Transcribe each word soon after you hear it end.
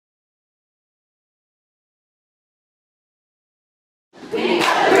We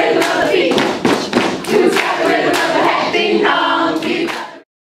got the rhythm of the beat. Who's got the rhythm of the hat? Ding dong. We got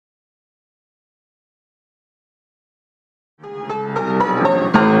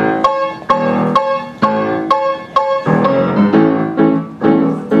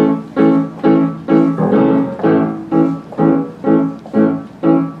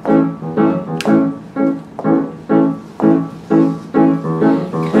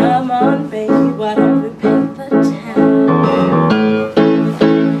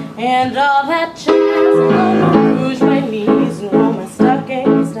and all that jazz, I'm gonna rouge my knees and roll my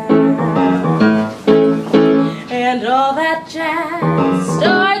stockings down. And all that jazz,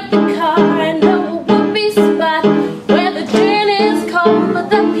 start the car, I know a whoopee spot where the gin is cold, but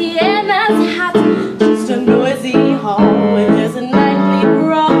the piano's hot. Just a noisy hall where there's a nightly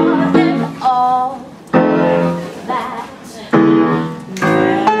brawl and all that jazz.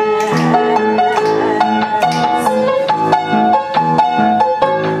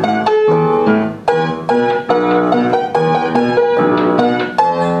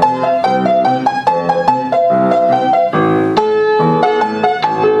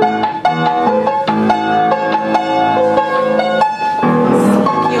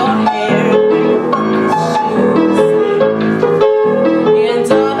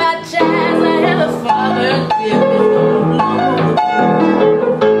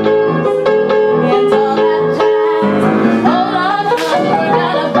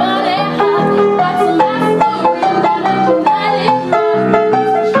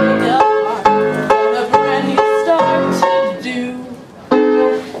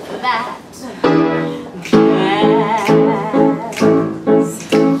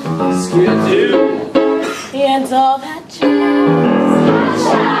 And all that jazz,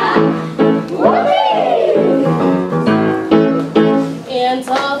 whoopee! And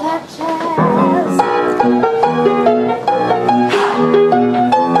all that jazz,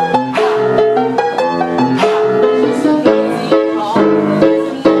 just a lazy call, there's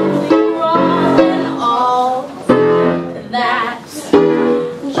a nightly brawl, and all that jazz.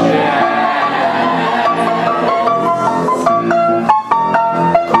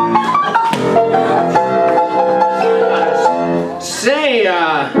 Say,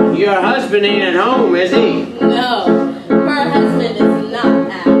 your husband ain't at home, is he? No, her husband is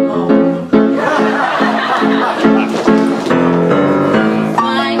not at home.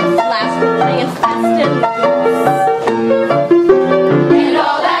 Flying, flashing, playing fast and loose. and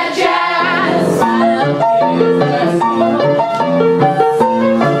all that jazz. Right up here's the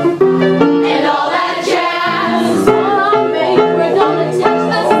And all that jazz. oh, baby, we're gonna touch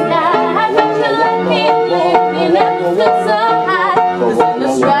the sky. But you let me never feel so high. 'Cause in the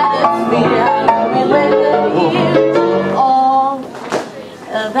stratosphere, we landed here to all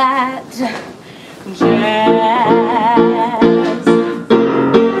of that jazz.